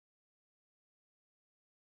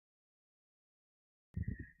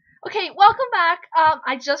Okay, welcome back.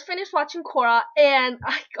 I just finished watching Korra, and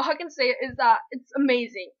all I can say is that it's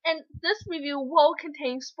amazing. And this review will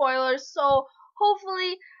contain spoilers, so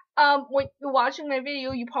hopefully, when you're watching my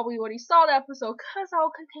video, you probably already saw the episode, cause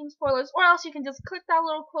I'll contain spoilers, or else you can just click that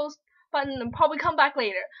little close button and probably come back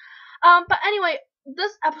later. But anyway,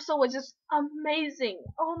 this episode was just amazing.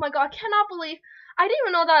 Oh my god, I cannot believe I didn't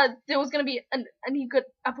even know that there was gonna be any good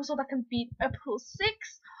episode that can beat episode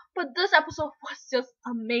 6. But this episode was just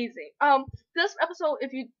amazing. This episode,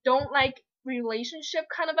 if you don't like relationship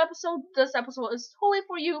kind of episode, this episode is totally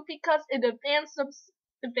for you because it advanced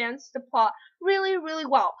the plot really, really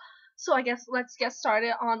well. So I guess let's get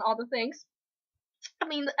started on all the things.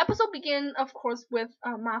 The episode begins, of course, with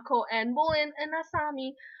Mako and Bolin and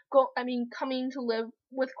Asami coming to live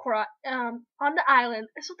with Korra on the island.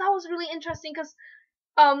 So that was really interesting because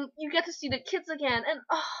you get to see the kids again, and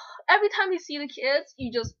every time you see the kids,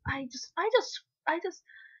 I just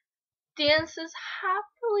dances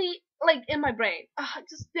happily like in my brain.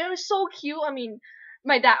 Just they're so cute.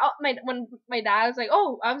 My dad, when my dad was like,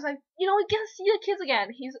 oh, I was like, we get to see the kids again.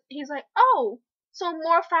 He's like, oh, so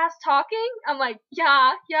more fast talking. I'm like,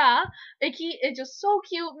 yeah, yeah. Icky is just so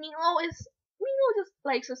cute. Milo just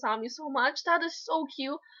likes Asami so much. That is so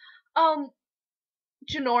cute. Um,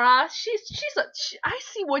 Janora, I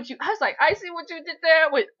see what you. I was like, I see what you did there.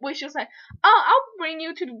 Wait, she was like, oh, I'll bring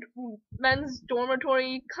you to the men's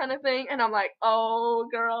dormitory kind of thing, and I'm like, oh,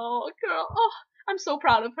 girl, oh, I'm so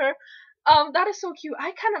proud of her. That is so cute.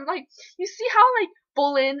 I kind of like, you see how like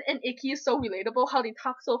Bolin and Icky is so relatable. How they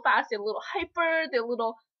talk so fast. They're a little hyper. They're a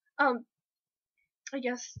little, I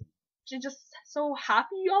guess they're just so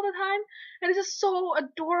happy all the time, and it's just so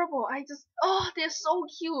adorable. They're so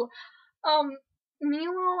cute. Um,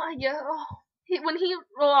 Milo, I guess. Oh, when he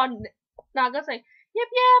rolled on Naga's like, yep.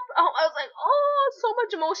 Oh, I was like, oh, so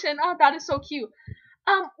much emotion. Oh, that is so cute.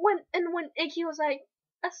 When Iki was like,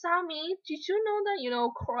 Asami, did you know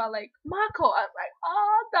that Korra like Mako? I was like,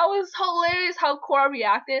 oh, that was hilarious how Korra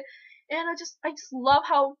reacted, and I just love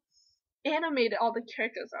how animated all the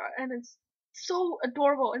characters are, and it's so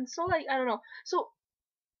adorable and so like I don't know, so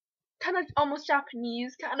kind of almost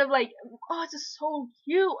Japanese, kind of like oh, it's just so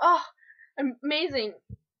cute. Oh, amazing.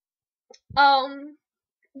 Um,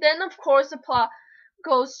 then of course the plot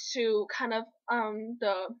goes to kind of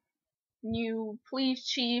the new police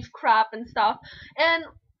chief crap and stuff, and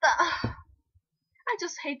I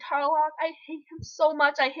just hate Tarlock. I hate him so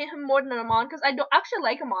much. I hate him more than Amon because I don't actually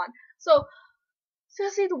like Amon. So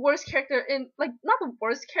seriously, the worst character in like not the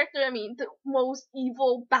worst character. I mean the most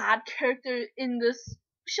evil, bad character in this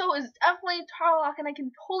show is definitely Tarlock, and I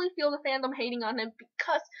can totally feel the fandom hating on him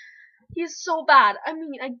because he's so bad. I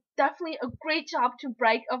definitely a great job to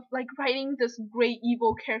brag of like writing this great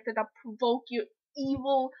evil character that provoke your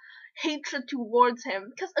evil hatred towards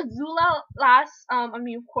him. Because Azula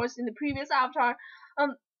of course in the previous Avatar,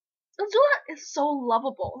 um, Azula is so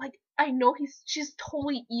lovable. Like I know she's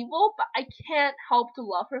totally evil, but I can't help to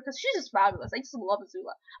love her because she's just fabulous. I just love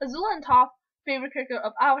Azula. Azula and Toph, favorite character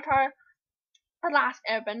of Avatar, The Last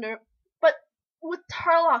Airbender. But with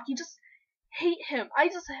Tarlock, you just hate him. I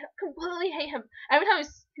just completely hate him. Every time I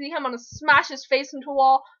see him, I'm gonna smash his face into a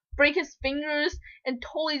wall, break his fingers, and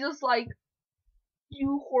totally just like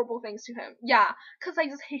do horrible things to him. Yeah, cause I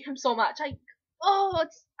just hate him so much. I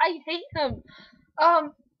hate him.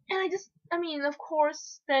 And of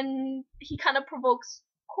course, then he kind of provokes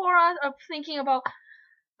Korra of thinking about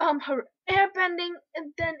her airbending,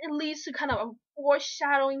 and then it leads to kind of a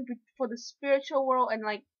foreshadowing for the spiritual world and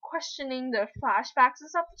like questioning the flashbacks and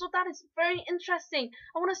stuff. So that is very interesting.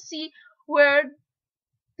 I want to see where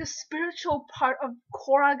the spiritual part of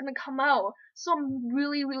Korra gonna come out. So I'm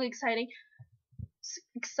really, really excited.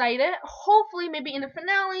 Hopefully, maybe in the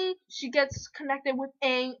finale, she gets connected with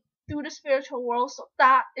Aang through the spiritual world. So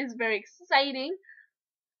that is very exciting.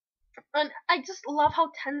 And I just love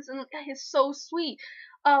how Tenzin is so sweet.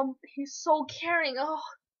 He's so caring. Oh,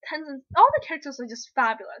 Tenzin, all the characters are just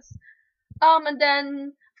fabulous. And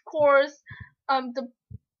then of course, the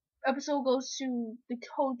episode goes to the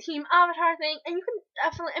whole Team Avatar thing, and you can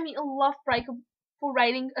definitely, I love Bright for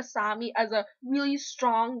writing Asami as a really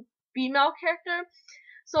strong female character.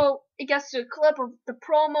 So it gets to a clip of the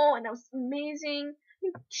promo, and that was amazing.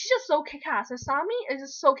 She's just so kick-ass. Asami is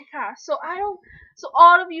just so kick-ass. So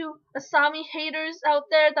all of you Asami haters out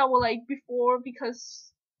there that were like before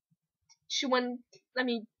because she went,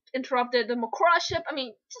 interrupted the Makora ship.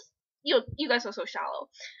 Just you guys are so shallow.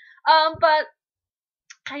 But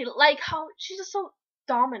I like how she's just so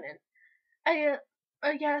dominant. I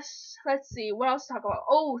guess let's see what else to talk about.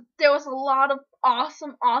 Oh, there was a lot of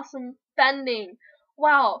awesome bending.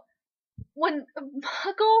 Wow, when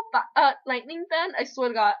Mako lightning bend, I swear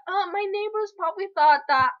to God, my neighbors probably thought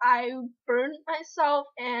that I burned myself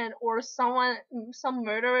and or some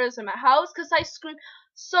murderers in my house because I screamed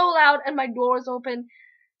so loud and my door was open.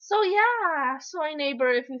 So yeah, sorry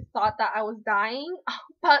neighbor if you thought that I was dying,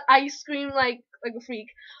 but I screamed like a freak,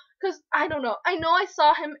 cause I don't know. I know I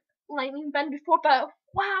saw him lightning bend before, but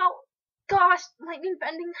wow, gosh, lightning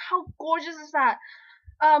bending, how gorgeous is that?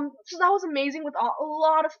 So that was amazing with a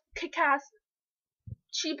lot of kick-ass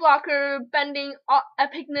chi blocker bending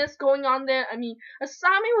epicness going on there. I mean,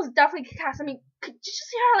 Asami was definitely kick-ass. I mean, could you just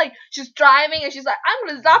see her like she's driving and she's like, I'm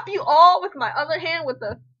gonna zap you all with my other hand with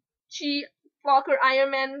the chi blocker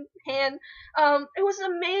Iron Man hand. It was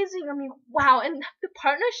amazing. I mean, wow, and the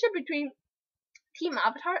partnership between Team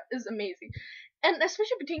Avatar is amazing, and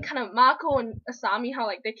especially between kind of Mako and Asami, how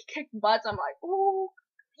like they kick butts. I'm like, oh,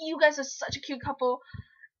 you guys are such a cute couple.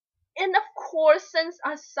 And of course, since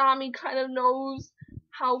Asami kind of knows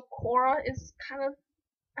how Korra is kind of,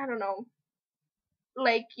 I don't know,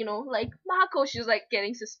 like Mako, she's like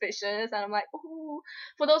getting suspicious, and I'm like, ooh,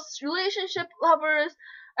 for those relationship lovers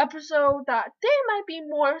episode, that there might be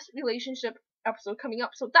more relationship episode coming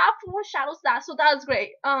up, so that foreshadows that, so that is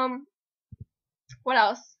great. What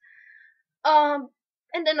else? Um,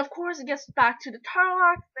 and then of course it gets back to the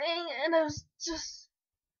Tarlock thing, and it was just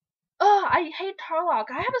oh, I hate Tarlock.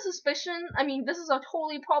 I have a suspicion. I mean, this is a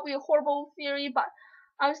totally probably a horrible theory, but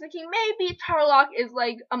I was thinking maybe Tarlock is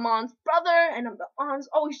like Amon's brother, and Amon's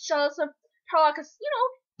always jealous of Tarlock because,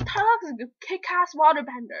 Tarlock is a kick-ass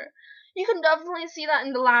waterbender. You can definitely see that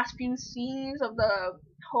in the last few scenes of the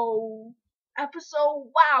whole episode.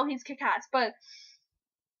 Wow, he's kick-ass. But,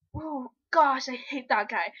 oh gosh, I hate that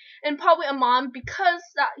guy. And probably Amon, because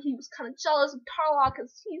that he was kind of jealous of Tarlock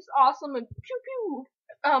because he's awesome and pew pew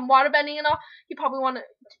waterbending and all, he probably wanted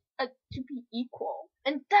to be equal.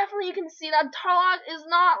 And definitely you can see that Tarlock is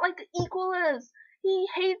not like the equalist. He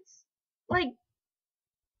hates like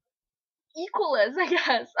equalists, I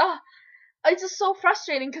guess. It's just so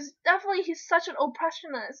frustrating because definitely he's such an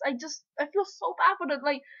oppressionist. I feel so bad for the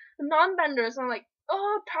like the non-benders. I'm like,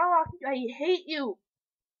 oh Tarlock, I hate you.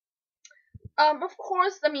 Of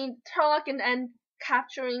course, I mean Tarlock and end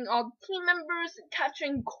capturing all the team members and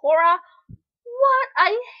capturing Korra. What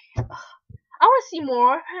I want to see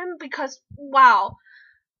more of him because wow,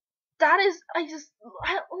 that is I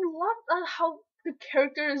love how the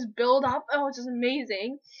character is built up. Oh, it's just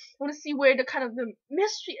amazing. I want to see where the kind of the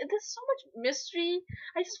mystery. There's so much mystery.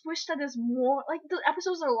 I just wish that there's more. Like the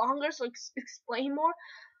episodes are longer, so explain more.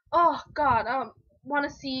 Oh God, want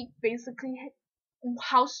to see basically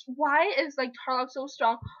why is like Tarlock so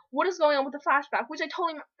strong? What is going on with the flashback? Which I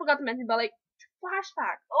totally forgot to mention, but like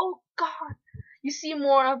flashback. Oh God, you see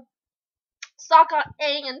more of Sokka,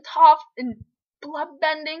 Aang, and Toph and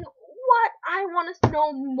bloodbending. What? I want to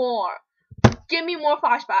know more. Give me more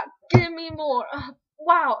flashback. Give me more.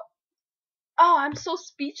 Wow. Oh, I'm so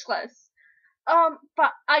speechless.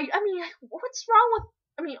 But I mean, what's wrong with?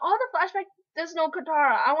 I mean, all the flashback. There's no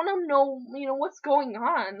Katara. I want to know, what's going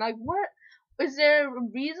on. Like, what? Is there a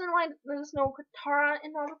reason why there's no Katara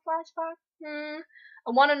in all the flashback?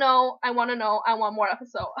 I want to know. I want to know. I want more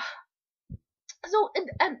episode. So, in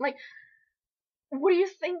the end, like, what do you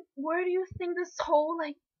think? Where do you think this whole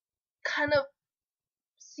like kind of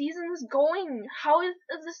season is going? How is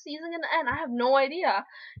the season gonna end? I have no idea.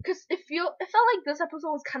 Cause it felt like this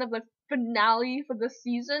episode was kind of the finale for the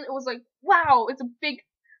season. It was like, wow, it's a big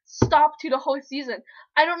stop to the whole season.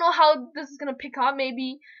 I don't know how this is gonna pick up.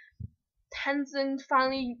 Maybe Tenzin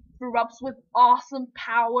finally erupts with awesome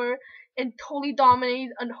power and totally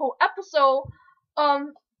dominates a whole episode.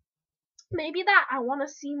 Maybe that I want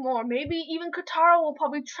to see more. Maybe even Katara will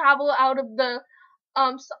probably travel out of the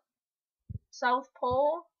South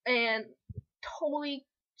Pole and totally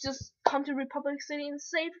just come to Republic City and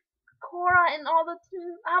save Korra and all the team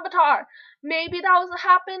Avatar. Maybe that will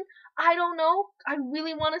happen. I don't know. I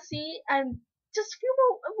really want to see, and just a few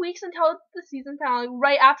more weeks until the season finale,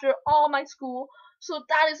 right after all my school. So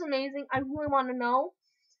that is amazing. I really want to know.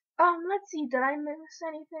 Let's see. Did I miss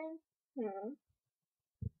anything?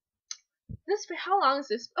 This how long is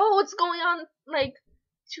this? Oh, it's going on like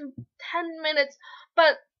to 10 minutes.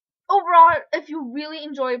 But overall, if you really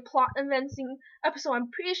enjoy plot advancing episode, I'm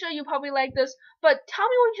pretty sure you probably like this. But tell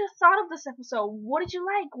me what you thought of this episode. What did you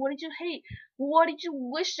like? What did you hate? What did you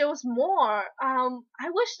wish there was more? I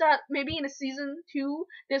wish that maybe in the season 2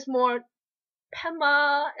 there's more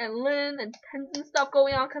Pema and Lin and Tenzin stuff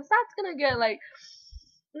going on, cause that's gonna get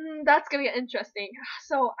interesting.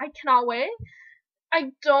 So I cannot wait.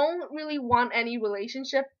 I don't really want any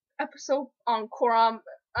relationship episode on Korra,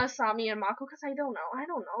 Asami, and Mako because I don't know. I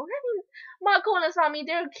mean, Mako and Asami,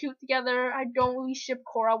 they're cute together. I don't really ship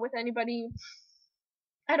Korra with anybody.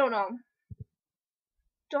 I don't know.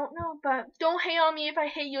 Don't know, but don't hate on me if I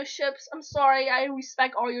hate your ships. I'm sorry. I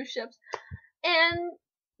respect all your ships. And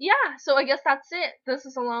yeah, so I guess that's it. This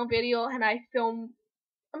is a long video, and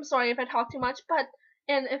I'm sorry if I talk too much,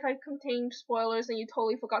 and if I contained spoilers and you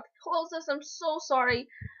totally forgot to close this, I'm so sorry.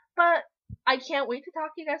 But I can't wait to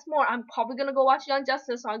talk to you guys more. I'm probably gonna go watch Young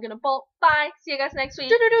Justice, so I'm gonna bolt. Bye. See you guys next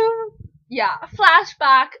week. Yeah,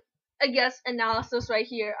 flashback, I guess, analysis right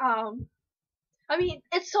here. I mean,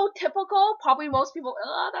 it's so typical. Probably most people,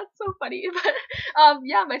 that's so funny. But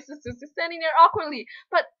yeah, my sister's just standing there awkwardly.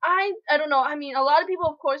 But I don't know. I mean, a lot of people,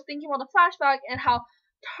 of course, thinking about the flashback and how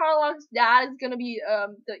Tarlock's dad is gonna be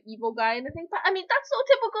the evil guy and the thing. But I mean, that's so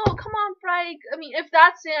typical. Come on, Frank. I mean, if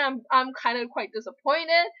that's it, I'm kind of quite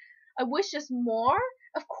disappointed. I wish just more.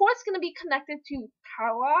 Of course, it's gonna be connected to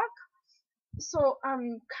Tarlock. So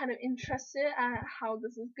I'm kind of interested at how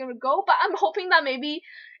this is gonna go, but I'm hoping that maybe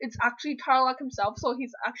it's actually Tarlock himself, so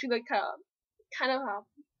he's actually like a kind of a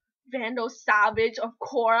Vandal Savage of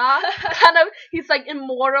Korra. Kind of, he's like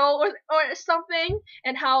immortal or something,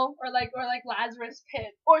 and how or like Lazarus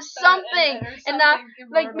Pit or something, and that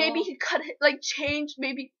immortal. like maybe he change,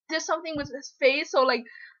 maybe did something with his face, so like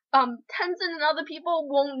Tenzin and other people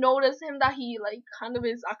won't notice him that he like kind of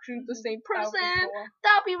is actually the same person.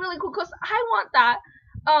 That'd be really cool, cause I want that.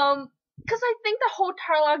 Cause I think the whole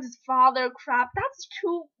Tarlock's father crap, that's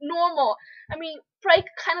too normal. I mean, Frank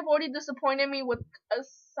kind of already disappointed me with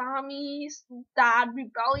Asami's dad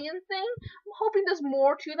rebellion thing. I'm hoping there's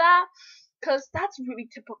more to that, cause that's really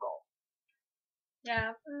typical.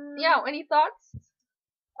 Yeah. Yeah. Any thoughts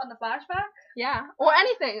on the flashback? Yeah, or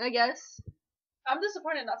anything, I guess. I'm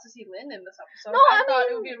disappointed not to see Lynn in this episode. No, I thought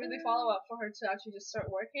it would be a really follow-up for her to actually just start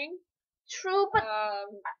working. True, but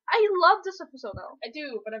I love this episode though. I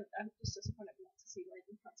do, but I'm just disappointed not to see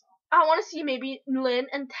Lynn. That's all. I want to see maybe Lynn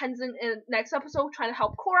and Tenzin in next episode trying to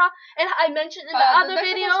help Korra. And I mentioned in the other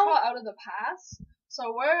video. The next episode's Out of the Past,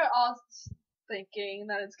 so we're all thinking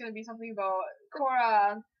that it's gonna be something about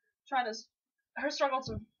Korra trying to her struggle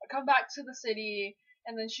to come back to the city.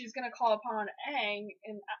 And then she's gonna call upon Aang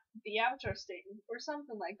in the Avatar state or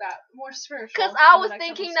something like that, more spiritual. Because I was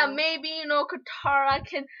thinking that maybe Katara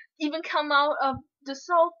can even come out of the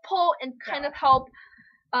South Pole and kind of help.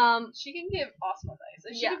 She can give awesome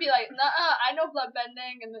advice. She could be like, "Nah, I know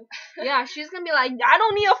bloodbending," and then yeah, she's gonna be like, "I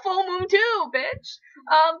don't need a full moon too, bitch."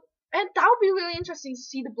 And that would be really interesting to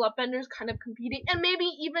see the bloodbenders kind of competing, and maybe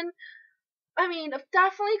even. I mean,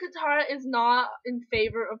 definitely Katara is not in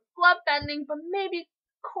favor of bloodbending, but maybe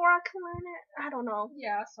Korra can learn it. I don't know.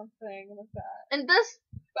 Yeah, something like that. And this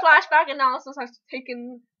flashback analysis has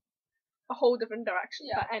taken a whole different direction.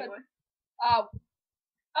 Yeah, but anyway.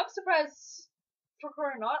 I'm surprised for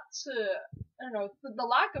Korra not to. I don't know, the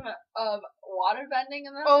lack of water bending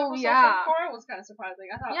in this episode for Korra was kind of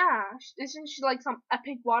surprising. I thought. Yeah, isn't she like some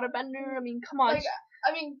epic waterbender? I mean, come on. Like,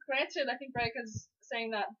 I mean, granted, I think Break is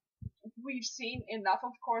saying that we've seen enough of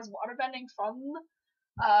Korra's waterbending from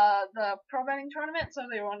the pro bending tournament, so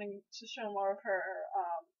they're wanting to show more of her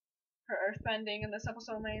earthbending in this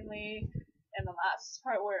episode mainly. And the last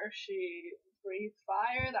part where she breathed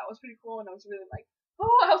fire, that was pretty cool, and I was really like,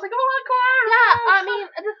 I was like, oh my God! Yeah, I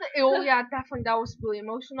mean, yeah, definitely, that was really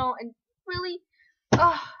emotional and really.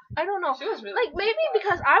 I don't know. She was really like maybe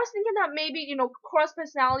because I was thinking that maybe Korra's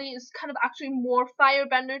personality is kind of actually more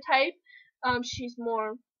firebender type. She's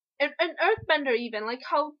more. An earthbender even, like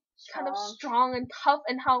how kind of strong and tough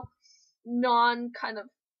and how non kind of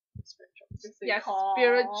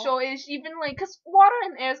spiritual-ish, even like, because water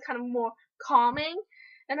and air is kind of more calming,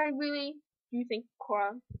 and I really do think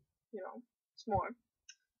Korra, it's more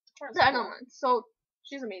the elements, so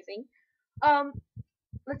she's amazing.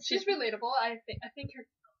 She's relatable. I think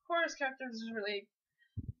Korra's character is really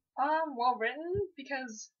well written,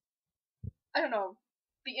 because I don't know,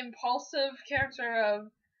 the impulsive character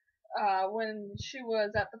of when she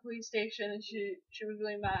was at the police station and she was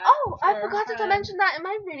really mad. Oh, I forgot to mention that in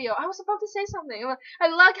my video. I was about to say something. I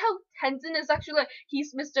like how Tenzin is actually like,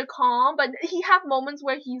 he's Mr. Calm, but he have moments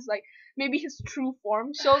where he's like, maybe his true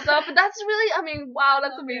form shows up. But that's really, I mean, wow,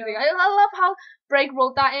 that's amazing. I love how Break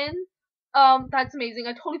wrote that in. That's amazing.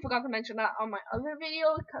 I totally forgot to mention that on my other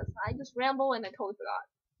video because I just ramble and I totally forgot.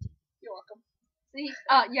 You're welcome. See,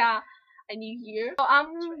 yeah, I knew here. So I'm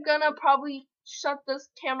gonna probably shut this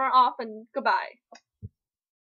camera off and goodbye.